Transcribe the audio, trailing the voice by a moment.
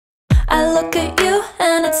look at you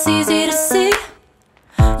and it's easy to see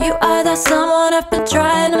you are that someone I've been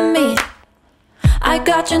trying to meet. I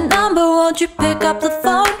got your number, won't you pick up the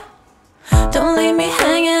phone? Don't leave me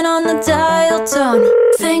hanging on the dial tone.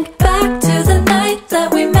 Think back to the night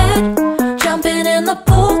that we met, jumping in the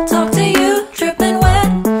pool, talk to you, dripping wet.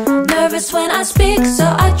 Nervous when I speak, so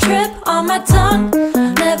I trip on my tongue.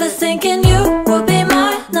 Never thinking you would be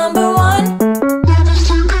my number one.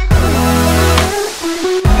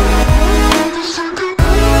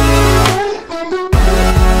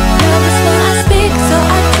 Nervous when I speak, so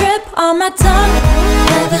I trip on my tongue.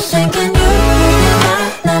 Never thinking you would be my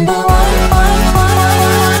number one.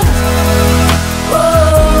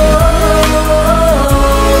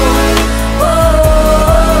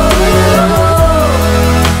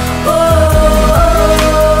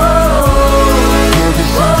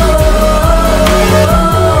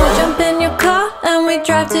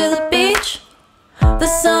 Drive to the beach. The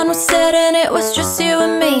sun was setting, it was just you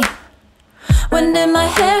and me. Wind in my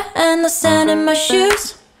hair and the sand in my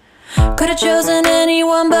shoes. Could've chosen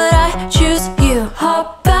anyone, but I choose you.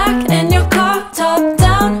 Hop